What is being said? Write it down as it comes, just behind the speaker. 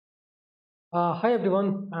Hi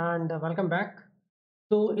everyone and welcome back.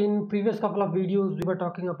 So in previous couple of videos we were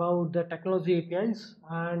talking about the technology APIs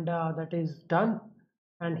and that is done,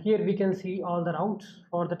 and here we can see all the routes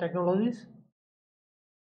for the technologies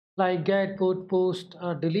like get, put, post,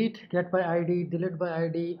 delete, get by ID, delete by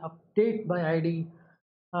ID, update by ID,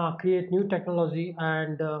 create new technology,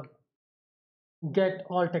 and get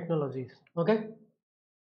all technologies. Okay,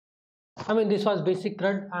 I mean, this was basic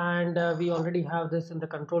CRUD, and we already have this in the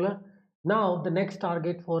controller. Now, the next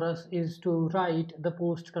target for us is to write the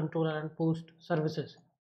post controller and post services.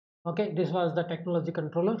 Okay, this was the technology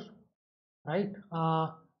controller, right?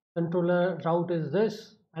 Controller route is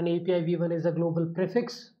this, and API v1 is a global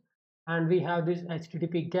prefix, and we have this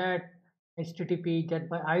HTTP get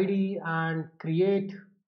by ID, and create.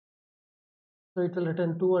 So it will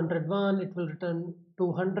return 201, it will return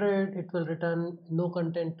 200, it will return no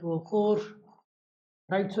content 204,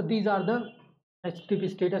 right? So these are the HTTP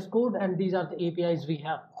status code, and these are the APIs we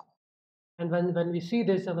have. And when we see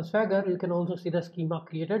this as a Swagger, you can also see the schema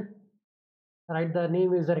created, right? The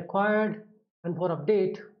name is required, and for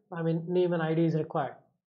update, I mean, name and ID is required,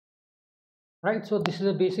 right? So this is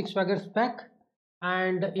a basic Swagger spec,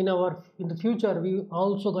 and in the future we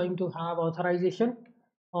also going to have authorization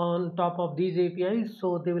on top of these APIs,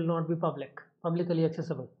 so they will not be publicly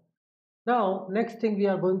accessible. Now, next thing we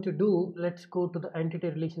are going to do, let's go to the entity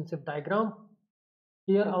relationship diagram.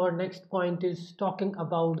 Here our next point is talking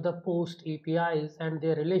about the post APIs and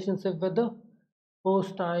their relationship with the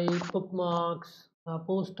post type, bookmarks,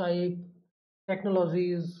 post type,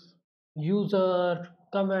 technologies, user,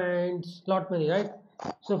 comments, lot many, right?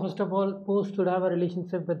 So first of all, post should have a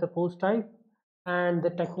relationship with the post type, and the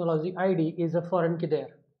technology ID is a foreign key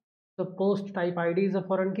there. So post type ID is a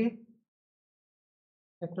foreign key,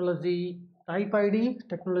 technology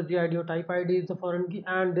ID or type ID is the foreign key,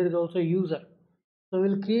 and there is also user. So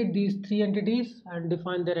we'll create these three entities and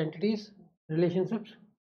define their entities relationships.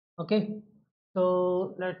 Okay,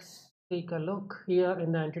 so let's take a look here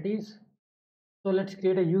in the entities. So let's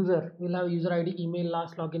create a user. We'll have user ID, email,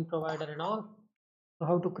 last login provider, and all. So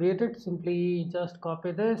how to create it? Simply just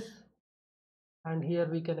copy this, and here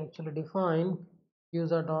we can actually define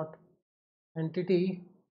user dot entity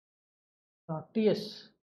dot ts.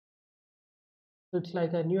 So it's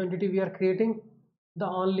like a new entity we are creating. The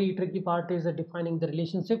only tricky part is defining the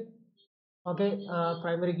relationship. Okay,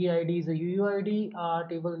 primary key ID is a UUID.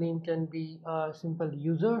 Table name can be a simple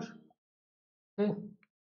user. Okay,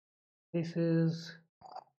 this is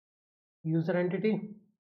user entity.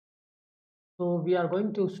 So we are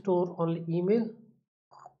going to store only email.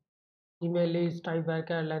 Email is type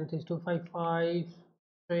varchar, length is 255,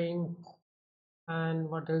 string, and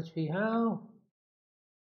what else we have?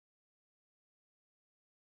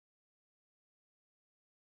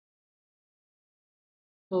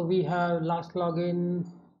 So we have last login.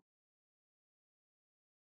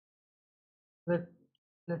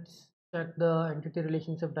 Let's check the entity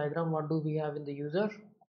relationship diagram. What do we have in the user?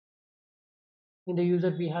 In the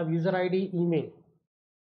user we have user ID, email.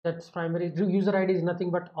 That's primary. User ID is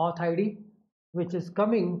nothing but auth ID, which is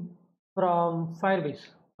coming from Firebase.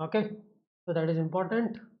 Okay, so that is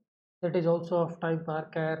important. That is also of type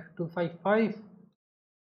varchar 255.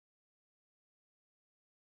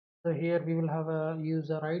 So here we will have a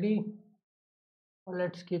user ID.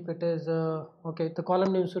 Let's keep it as okay. The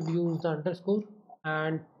column name should use the underscore,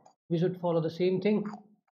 and we should follow the same thing.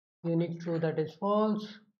 Unique true, that is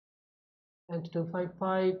false. And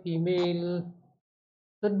 255 email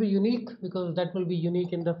should be unique because that will be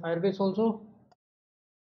unique in the Firebase also,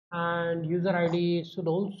 and user ID should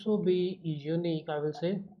also be unique, I will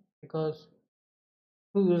say, because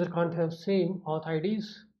two user can't have same auth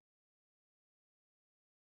IDs.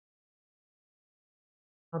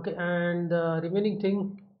 Okay, and the remaining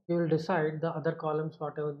thing we will decide the other columns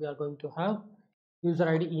whatever we are going to have: user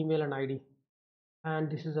ID, email, and ID. And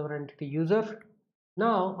this is our entity user.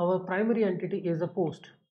 Now our primary entity is a post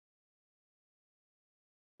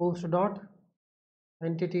dot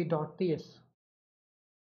entity dot ts.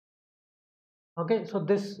 Okay, so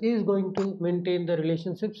this is going to maintain the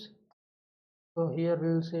relationships. So here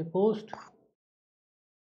we will say post.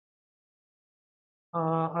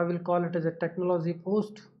 I will call it as a technology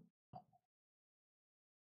post.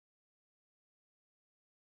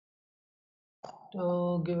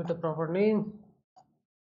 To give it a proper name.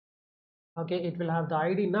 Okay, it will have the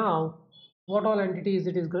ID. Now what all entities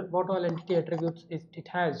it is, what all entity attributes it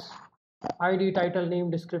has: ID, title, name,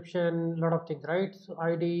 description, lot of things, right? So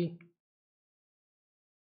ID,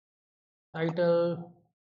 title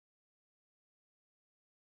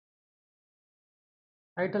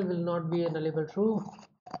will not be a nullable true.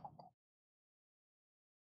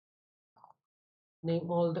 name.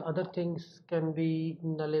 All the other things can be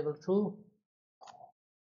nullable true.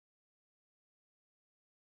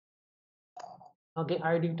 Okay,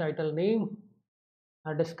 ID, title, name,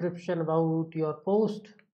 a description about your post.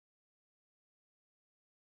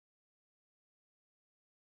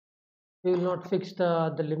 We will not fix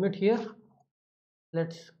the limit here.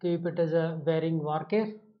 Let's keep it as a varying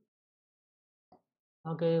varchar.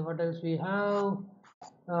 Okay, what else we have?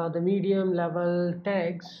 The medium level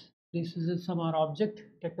tags. This is some our object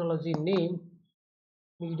technology name.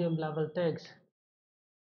 Medium level tags.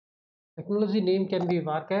 Technology name can be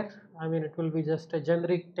varchar. I mean, it will be just a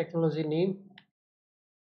generic technology name.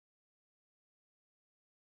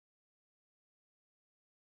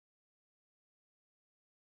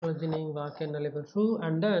 Technology name varchar nullable true,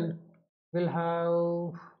 and then we'll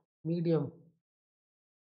have medium.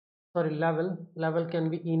 Sorry, level. Level can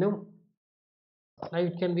be enum. Now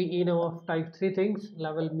it can be enum of type three things: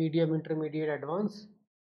 level, medium, intermediate, advanced.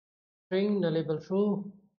 String nullable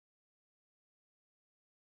true.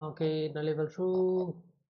 Okay, nullable true.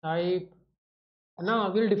 Type.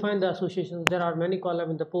 Now we'll define the associations. There are many columns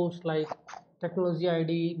in the post like technology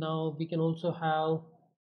ID. Now we can also have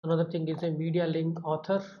another thing is a media link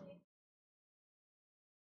author.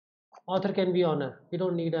 Author can be honor. We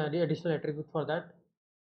don't need any additional attribute for that.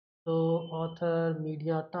 So author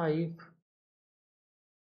media type.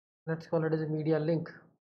 Let's call it as a media link.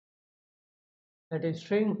 That is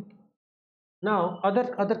string. Now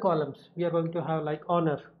other columns we are going to have like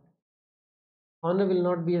honor. Honor will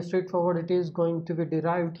not be a straightforward. It is going to be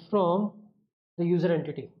derived from the user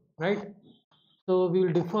entity, right? So we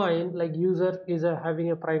will define like user is having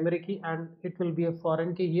a primary key and it will be a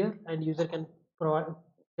foreign key here, and user can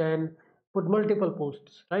put multiple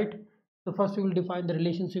posts, right? So first we will define the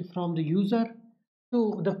relationship from the user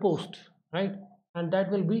to the post, right? And that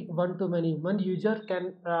will be one to many. One user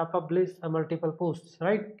can publish multiple posts,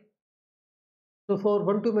 right? So for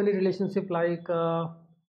one to many relationship, like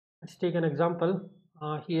let's take an example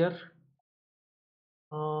here.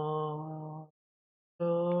 So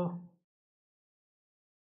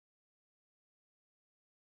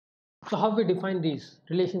how we define these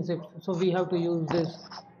relationships? So we have to use this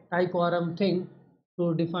TypeORM thing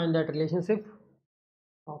to define that relationship.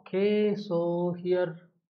 Okay, so here,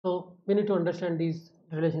 so we need to understand these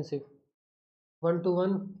relationships: one to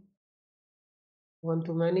one, one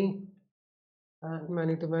to many,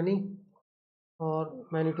 many to many, or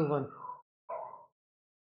many to one.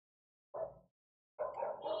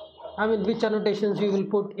 I mean, which annotations you will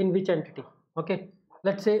put in which entity. Okay,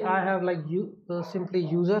 let's say I have like you simply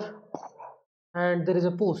user, and there is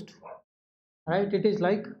a post, right? It is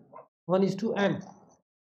like 1:n.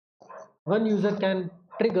 One user can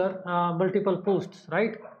trigger multiple posts,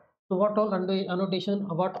 right? So what all annotation,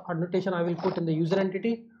 what annotation I will put in the user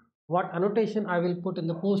entity, what annotation I will put in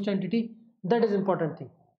the post entity, that is important thing,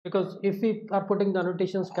 because if we are putting the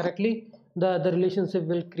annotations correctly, the relationship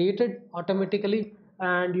will created automatically,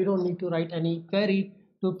 and you don't need to write any query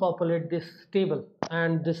to populate this table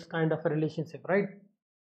and this kind of a relationship, right?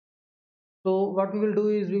 So what we will do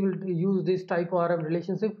is we will use this TypeORM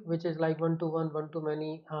relationship, which is like one to one, one to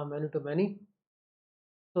many, many to many.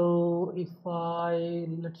 So if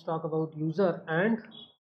let's talk about user, and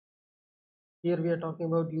here we are talking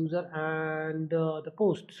about user and the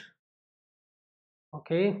posts.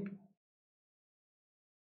 Okay,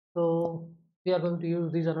 so we are going to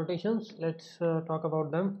use these annotations. Let's talk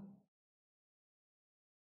about them.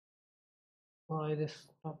 Why this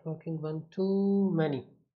not working? One to many.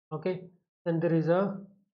 Okay, then there is a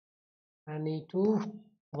many to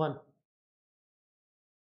one.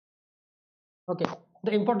 Okay,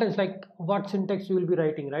 the importance, like what syntax you will be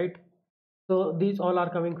writing, right? So these all are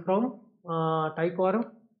coming from TypeORM,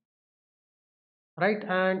 right?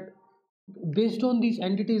 And based on these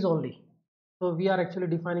entities only, so we are actually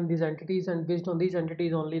defining these entities, and based on these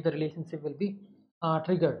entities only the relationship will be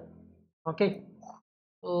triggered. Okay,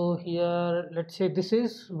 so here let's say this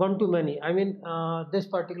is one to many. I mean, this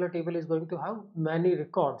particular table is going to have many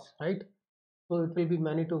records, right? So it will be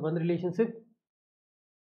many to one relationship.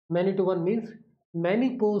 Many to one means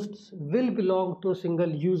many posts will belong to a single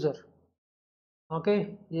user.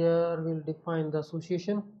 Okay, here we'll define the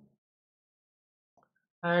association,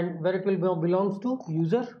 and where it will belongs to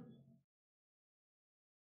user.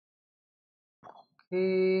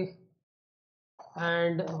 Okay,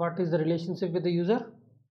 and what is the relationship with the user?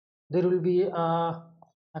 There will be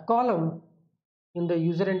a column in the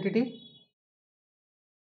user entity,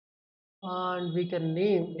 and we can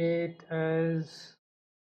name it as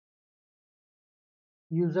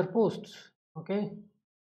user posts. Okay,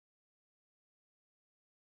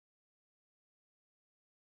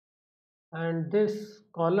 and this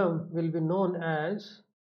column will be known as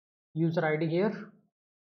user ID here,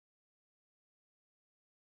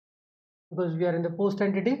 because we are in the post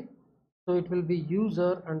entity, so it will be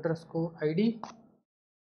user underscore ID,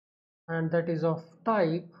 and that is of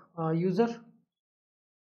type user.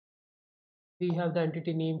 We have the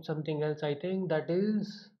entity name something else, I think that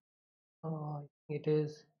is it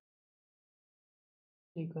is,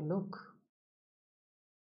 take a look,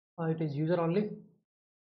 it is user only.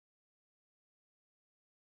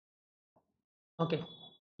 Okay,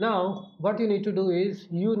 now what you need to do is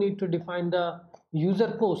you need to define the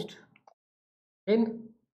user post in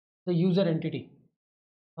the user entity.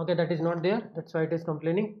 Okay, that is not there, that's why it is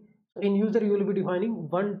complaining. So in user you will be defining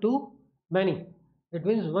one to many. It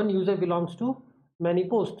means one user belongs to many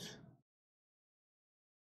posts,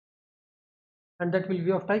 and that will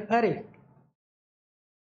be of type array.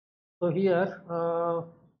 So here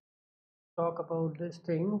talk about this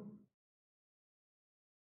thing.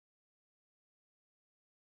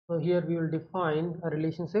 So here we will define a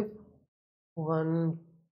relationship one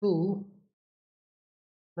to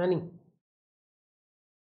many.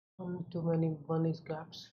 One to many, one is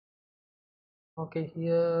gaps. Okay,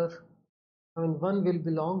 here I mean one will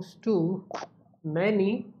belongs to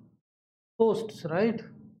many posts, right?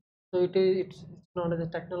 So it's not as a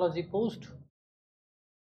technology post.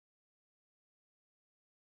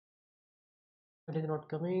 It is not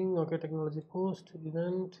coming. Okay, technology post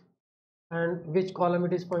event, and which column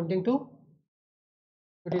it is pointing to?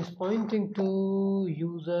 It is pointing to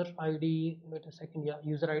user ID. Wait a second, yeah,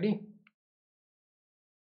 user ID.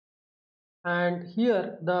 And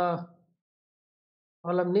here the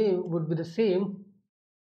column name would be the same.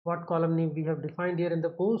 What column name we have defined here in the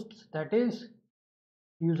posts? That is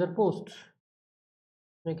user posts.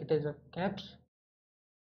 Make it as a caps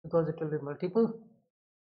because it will be multiple.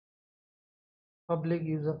 Public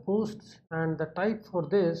user posts, and the type for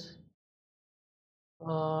this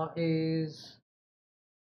is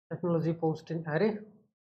technology post in array.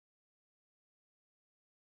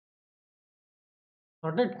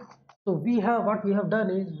 Got it? So what we have done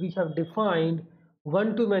is we have defined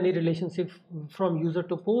one to many relationship from user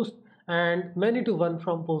to post and many to one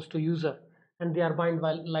from post to user, and they are bind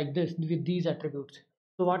like this with these attributes.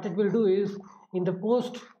 So what it will do is in the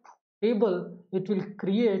post table it will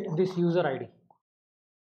create this user ID.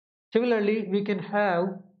 Similarly, we can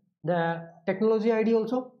have the technology ID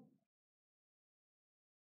also.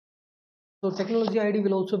 So technology ID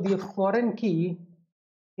will also be a foreign key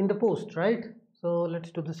in the post, right? So let's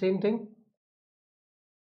do the same thing.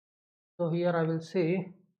 So here I will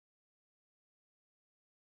say,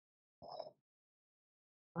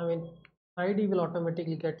 I mean ID will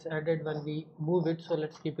automatically gets added when we move it, so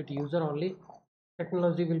let's keep it user only.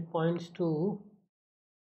 Technology will points to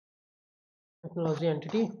technology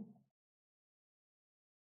entity.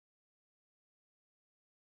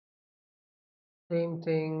 Same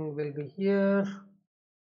thing will be here,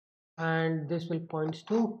 and this will points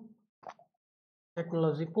to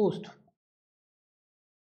technology post,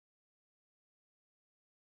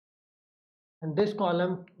 and this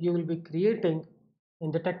column you will be creating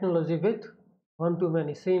in the technology with one to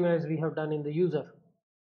many, same as we have done in the user.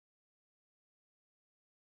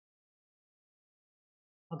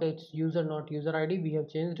 Okay, it's user not user ID, we have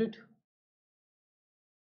changed it.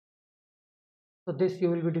 So this you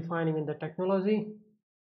will be defining in the technology.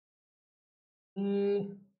 Here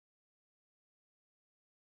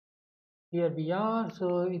we are,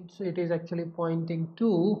 so it is actually pointing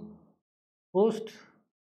to post,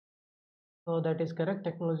 so that is correct.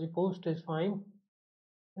 Technology post is fine.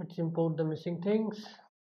 Let's import the missing things.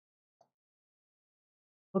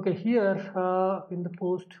 Okay, here in the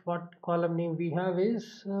post, what column name we have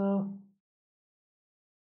is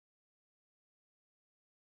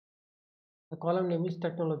the column name is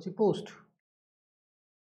technology post.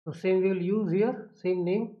 So same we will use here, same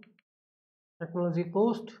name, technology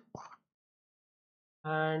post,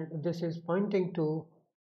 and this is pointing to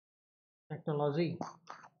technology.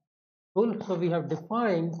 Cool. So we have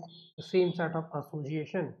defined the same set of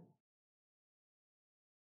association,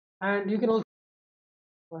 and you can also,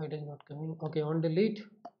 why it is not coming? Okay, on delete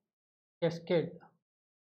cascade.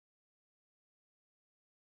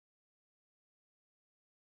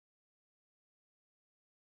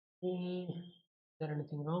 Is there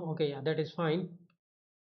anything wrong? Okay, yeah, that is fine.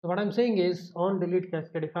 So what I'm saying is on delete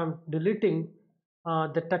cascade, if I'm deleting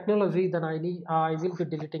the technology, then I will be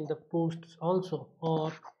deleting the posts also,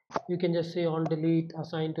 or you can just say on delete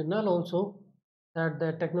assign to null also, that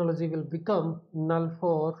the technology will become null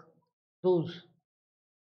for those.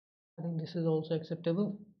 I think this is also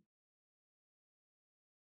acceptable.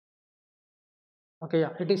 Okay, yeah,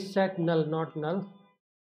 it is set null, not null.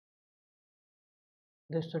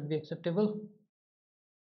 This should be acceptable.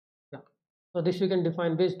 Yeah, so this you can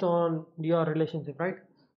define based on your relationship, right?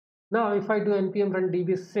 Now if I do npm run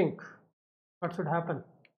db sync, what should happen?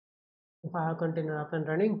 If I have container up and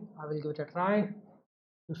running, I will give it a try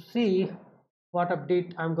to see what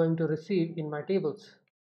update I'm going to receive in my tables.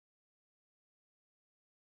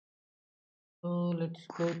 So let's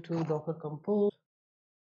go to Docker Compose.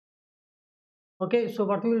 Okay, so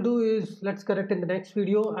what we will do is let's correct in the next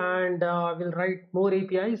video, and we'll write more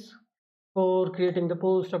APIs for creating the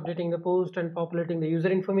post, updating the post, and populating the user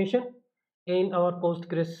information in our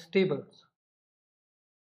Postgres tables.